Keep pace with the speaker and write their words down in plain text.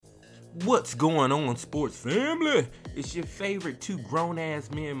What's going on, sports family? It's your favorite two grown-ass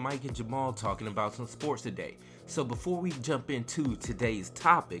men, Mike and Jamal, talking about some sports today. So before we jump into today's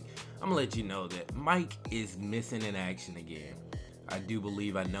topic, I'm gonna let you know that Mike is missing in action again. I do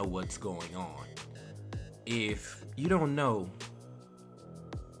believe I know what's going on. If you don't know,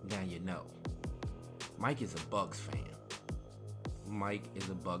 now you know. Mike is a Bucks fan. Mike is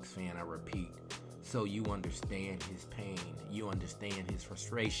a Bucks fan, I repeat. So you understand his pain, you understand his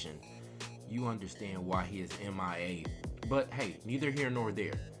frustration, you understand why he is MIA. But hey, neither here nor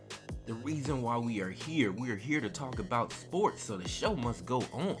there. The reason why we are here to talk about sports, so the show must go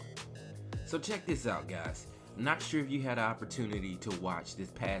on. So check this out, guys. Not sure if you had an opportunity to watch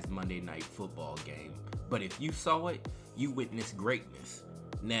this past Monday Night Football game, but if you saw it, you witnessed greatness.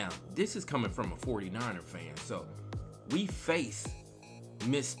 Now, this is coming from a 49er fan, so we face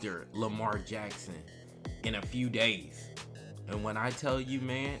Mr. Lamar Jackson in a few days. And when I tell you,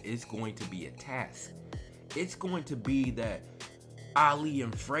 man, it's going to be a task. It's going to be that Ali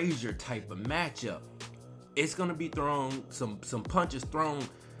and Frazier type of matchup. It's going to be thrown, some punches thrown,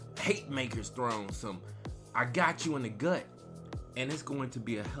 hate makers thrown, some I got you in the gut. And it's going to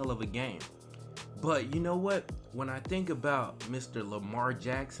be a hell of a game. But you know what? When I think about Mr. Lamar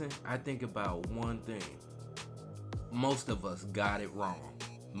Jackson, I think about one thing. Most of us got it wrong.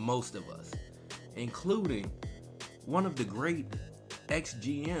 Most of us. Including one of the great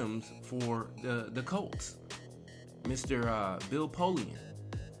ex-GMs for the Colts, Mr. Bill Polian.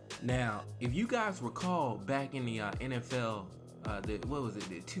 Now, if you guys recall back in the NFL, the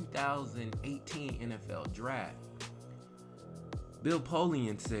 2018 NFL draft, Bill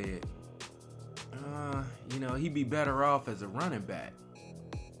Polian said, he'd be better off as a running back.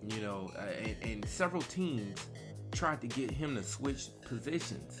 And several teams tried to get him to switch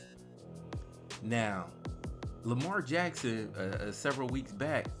positions. Now, Lamar Jackson, several weeks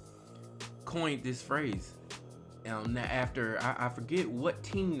back, coined this phrase. After I forget what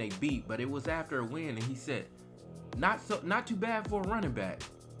team they beat, but it was after a win, and he said, "Not too bad for a running back."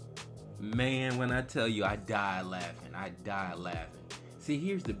 Man, when I tell you, I die laughing. See,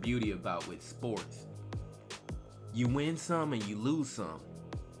 here's the beauty about with sports. You win some and you lose some,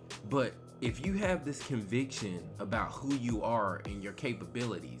 but if you have this conviction about who you are and your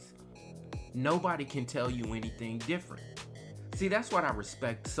capabilities, nobody can tell you anything different. See, that's what I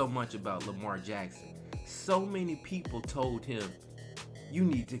respect so much about Lamar Jackson. So many people told him, you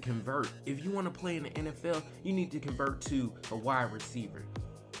need to convert. If you want to play in the NFL, you need to convert to a wide receiver.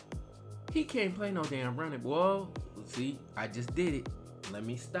 He can't play no damn running. Well, see, I just did it. Let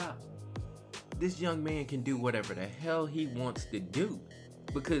me stop. This young man can do whatever the hell he wants to do.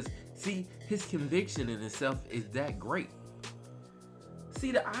 Because, see, his conviction in itself is that great.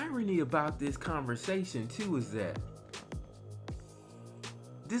 See, the irony about this conversation, too, is that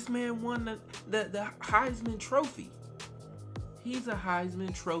this man won the Heisman Trophy. He's a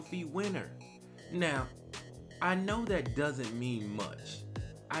Heisman Trophy winner. Now, I know that doesn't mean much.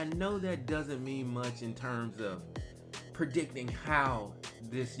 I know that doesn't mean much in terms of predicting how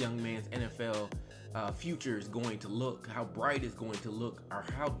this young man's NFL future is going to look, how bright it's going to look, or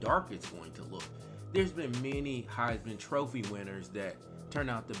how dark it's going to look. There's been many Heisman Trophy winners that turn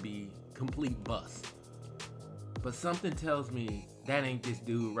out to be complete busts. But something tells me that ain't this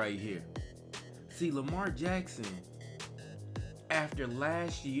dude right here. See, Lamar Jackson, after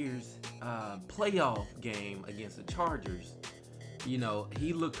last year's playoff game against the Chargers, he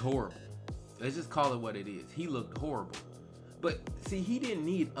looked horrible. Let's just call it what it is. He looked horrible. But see, he didn't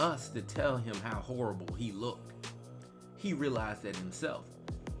need us to tell him how horrible he looked. He realized that himself.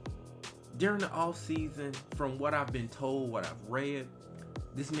 During the offseason, from what I've been told, what I've read,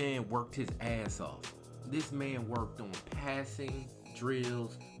 this man worked his ass off. This man worked on passing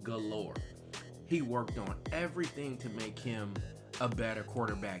drills galore. He worked on everything to make him a better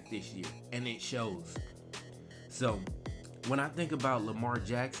quarterback this year, and it shows. So, when I think about Lamar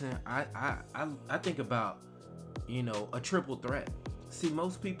Jackson, I think about, a triple threat. See,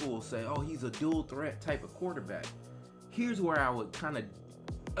 most people will say, oh, he's a dual threat type of quarterback. Here's where I would kind of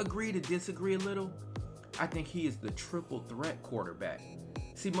agree to disagree a little. I think he is the triple threat quarterback.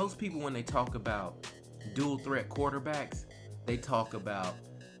 See, most people, when they talk about dual threat quarterbacks, they talk about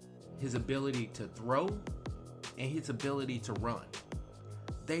his ability to throw and his ability to run.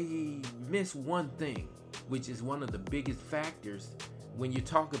 They miss one thing, which is one of the biggest factors when you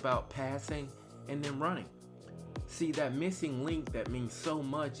talk about passing and then running. See, that missing link that means so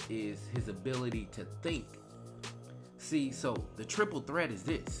much is his ability to think. See, so the triple threat is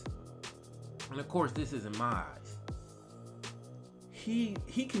this. And of course, this is in my eyes. He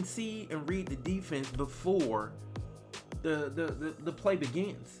can see and read the defense before the play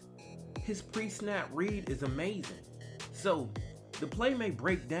begins. his pre-snap read is amazing. So the play may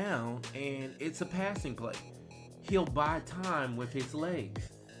break down and it's a passing play. He'll buy time with his legs.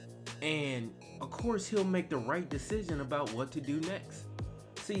 And of course, he'll make the right decision about what to do next.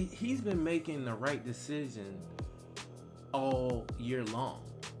 See, he's been making the right decision all year long.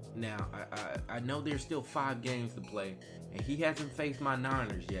 Now, I know there's still 5 games to play, and he hasn't faced my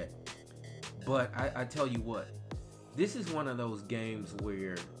Niners yet. But I tell you what, this is one of those games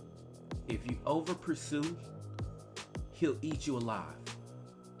where if you over pursue, he'll eat you alive.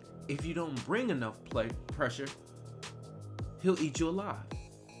 If you don't bring enough pressure, he'll eat you alive.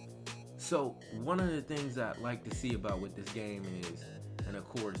 So one of the things I like to see about with this game is, and of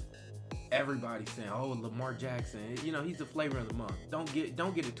course, everybody's saying, "Oh, Lamar Jackson, he's the flavor of the month." Don't get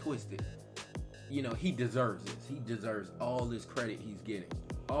it twisted. He deserves this. He deserves all this credit he's getting,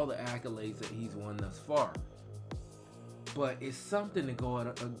 all the accolades that he's won thus far. But it's something to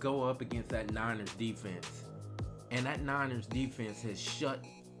go up against that Niners defense, and that Niners defense has shut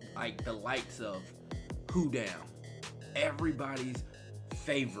like the lights of who down? Everybody's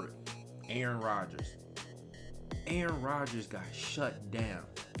favorite, Aaron Rodgers. Aaron Rodgers got shut down.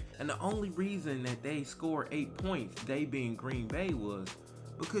 And the only reason that they scored 8 points, they being Green Bay, was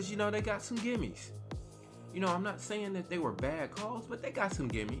because, they got some gimmies. I'm not saying that they were bad calls, but they got some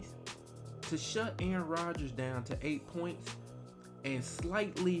gimmies. To shut Aaron Rodgers down to 8 points and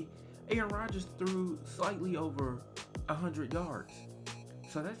Aaron Rodgers threw slightly over 100 yards.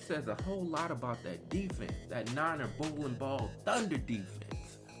 So that says a whole lot about that defense, that Niner bowling ball thunder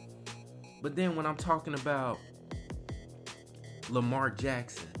defense. But then when I'm talking about Lamar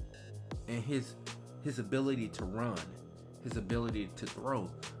Jackson and his ability to run, his ability to throw,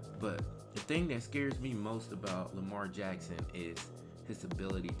 but the thing that scares me most about Lamar Jackson is his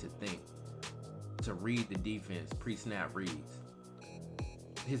ability to think, to read the defense, pre-snap reads,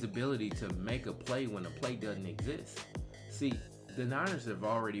 his ability to make a play when a play doesn't exist. See, the Niners have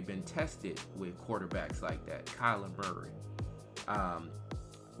already been tested with quarterbacks like that. Kyler Murray,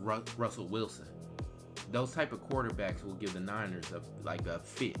 Russell Wilson. Those type of quarterbacks will give the Niners a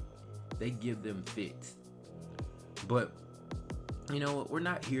fit. They give them fits. But, we're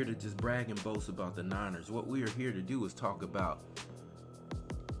not here to just brag and boast about the Niners. What we are here to do is talk about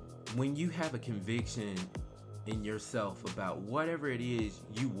when you have a conviction in yourself about whatever it is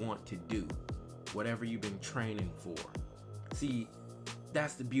you want to do, whatever you've been training for. See,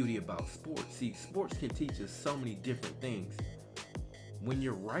 that's the beauty about sports. See, sports can teach us so many different things. When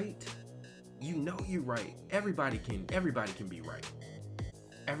you're right, you're right. Everybody can be right.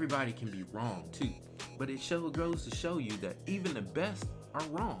 Everybody can be wrong too. But it goes to show you that even the best are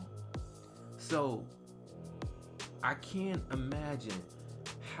wrong. So I can't imagine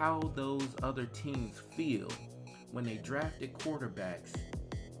how those other teams feel when they drafted quarterbacks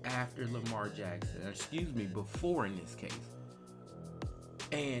after Lamar Jackson. Before in this case.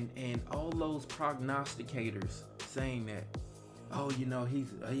 And all those prognosticators saying that,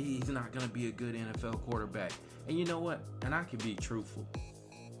 he's not going to be a good NFL quarterback. And you know what? And I can be truthful.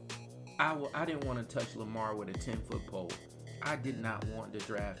 I didn't want to touch Lamar with a 10-foot pole. I did not want to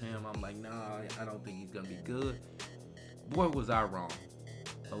draft him. I'm like, nah, I don't think he's going to be good. Boy, was I wrong.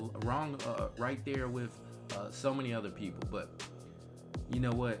 Wrong right there with so many other people. But you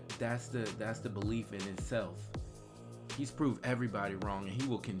know what? That's the belief in itself. He's proved everybody wrong, and he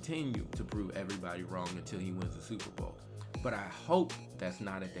will continue to prove everybody wrong until he wins the Super Bowl. But I hope that's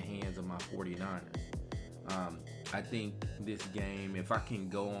not at the hands of my 49ers. I think this game, if I can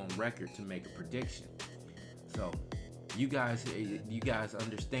go on record to make a prediction. So you guys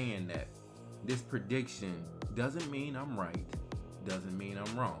understand that this prediction doesn't mean I'm right, doesn't mean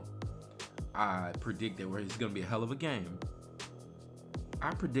I'm wrong. I predict that it's going to be a hell of a game.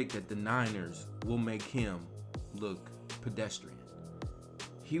 I predict that the Niners will make him look pedestrian.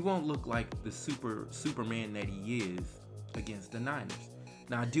 He won't look like the Superman that he is against the Niners.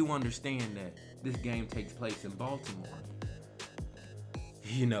 Now, I do understand that this game takes place in Baltimore.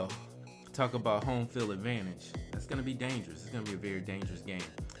 Talk about home field advantage. That's going to be dangerous. It's going to be a very dangerous game.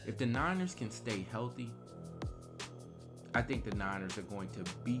 If the Niners can stay healthy, I think the Niners are going to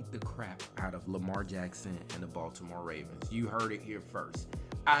beat the crap out of Lamar Jackson and the Baltimore Ravens. You heard it here first.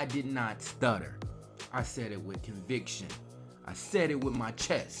 I did not stutter. I said it with conviction. I said it with my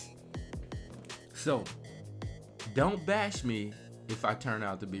chest. So, don't bash me if I turn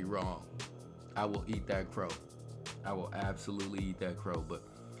out to be wrong. I will eat that crow. I will absolutely eat that crow. But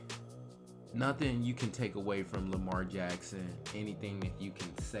nothing you can take away from Lamar Jackson, anything that you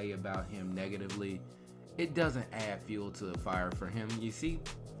can say about him negatively, it doesn't add fuel to the fire for him. You see,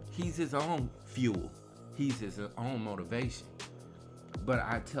 he's his own fuel. He's his own motivation. But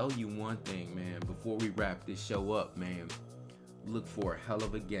I tell you one thing, man, before we wrap this show up, man, look for a hell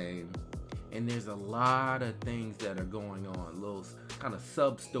of a game. And there's a lot of things that are going on, little kind of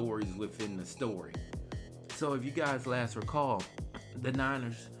sub-stories within the story. So if you guys last recall, the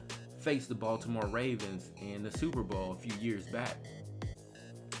Niners faced the Baltimore Ravens in the Super Bowl a few years back.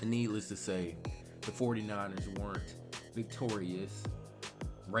 And needless to say, the 49ers weren't victorious.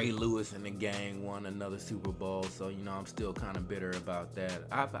 Ray Lewis and the gang won another Super Bowl, so I'm still kind of bitter about that.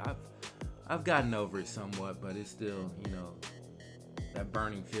 I've gotten over it somewhat, but it's still, that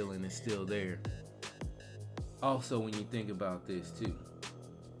burning feeling is still there. Also, when you think about this too,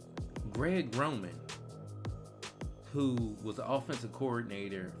 Greg Roman, who was the offensive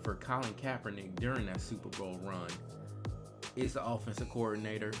coordinator for Colin Kaepernick during that Super Bowl run, is the offensive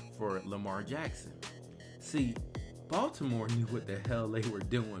coordinator for Lamar Jackson. See, Baltimore knew what the hell they were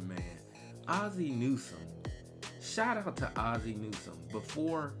doing, man. Ozzie Newsome. Shout out to Ozzie Newsome.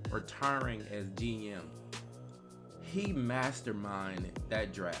 Before retiring as GM, he masterminded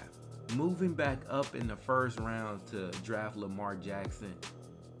that draft. Moving back up in the first round to draft Lamar Jackson,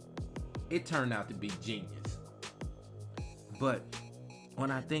 it turned out to be genius. But when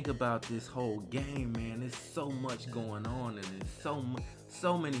I think about this whole game, man, there's so much going on, and there's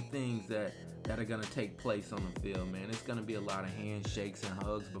so many things that are going to take place on the field, man. It's going to be a lot of handshakes and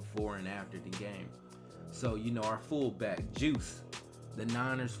hugs before and after the game. So, our fullback, Juice, the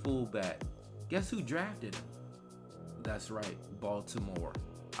Niners fullback, guess who drafted him? That's right, Baltimore,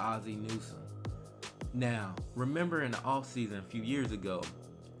 Ozzie Newsome. Now, remember in the offseason a few years ago,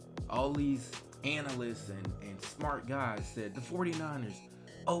 all these analysts and smart guys said the 49ers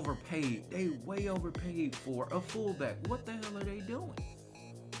overpaid. They way overpaid for a fullback. What the hell are they doing?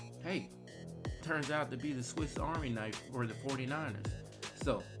 Hey, turns out to be the Swiss Army knife for the 49ers.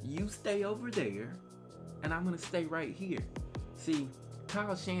 So you stay over there, and I'm going to stay right here. See,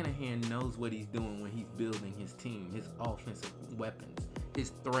 Kyle Shanahan knows what he's doing when he's building his team, his offensive weapons,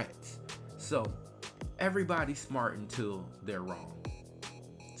 his threats. So everybody's smart until they're wrong.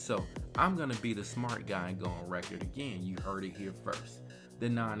 So I'm going to be the smart guy and go on record again. You heard it here first. The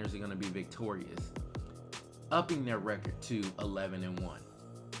Niners are going to be victorious, upping their record to 11-1.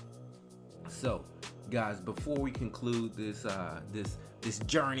 So, guys, before we conclude this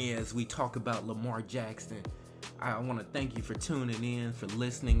journey as we talk about Lamar Jackson, I want to thank you for tuning in, for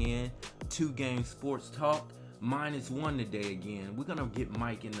listening in. 2 Game Sports Talk, -1 today again. We're going to get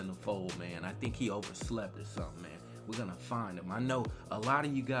Mike into the fold, man. I think he overslept or something, man. We're going to find him. I know a lot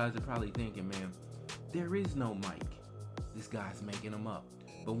of you guys are probably thinking, man, there is no Mike. This guy's making him up.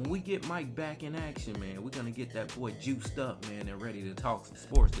 But when we get Mike back in action, man, we're going to get that boy juiced up, man, and ready to talk some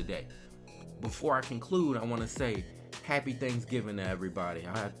sports today. Before I conclude, I want to say happy Thanksgiving to everybody.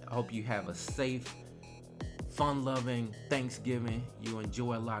 I hope you have a safe, fun-loving Thanksgiving. You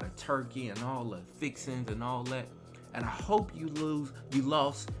enjoy a lot of turkey and all the fixings and all that. And I hope you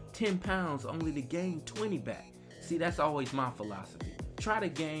lost 10 pounds only to gain 20 back. See, that's always my philosophy. Try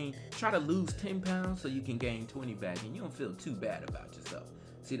to lose 10 pounds so you can gain 20 back, and you don't feel too bad about yourself.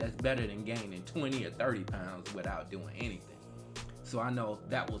 See, that's better than gaining 20 or 30 pounds without doing anything. So I know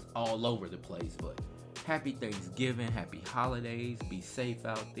that was all over the place, but happy Thanksgiving, happy holidays, be safe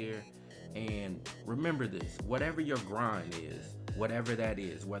out there. And remember this, whatever your grind is, whatever that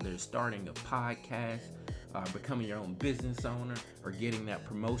is, whether it's starting a podcast, becoming your own business owner, or getting that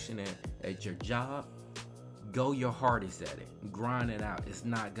promotion at your job, go your hardest at it. Grind it out. It's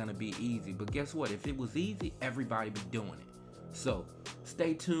not going to be easy. But guess what? If it was easy, everybody be doing it. So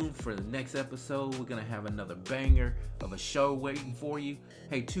stay tuned for the next episode. We're going to have another banger of a show waiting for you.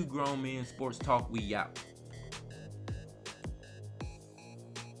 Hey, 2 Grown Men Sports Talk, we out.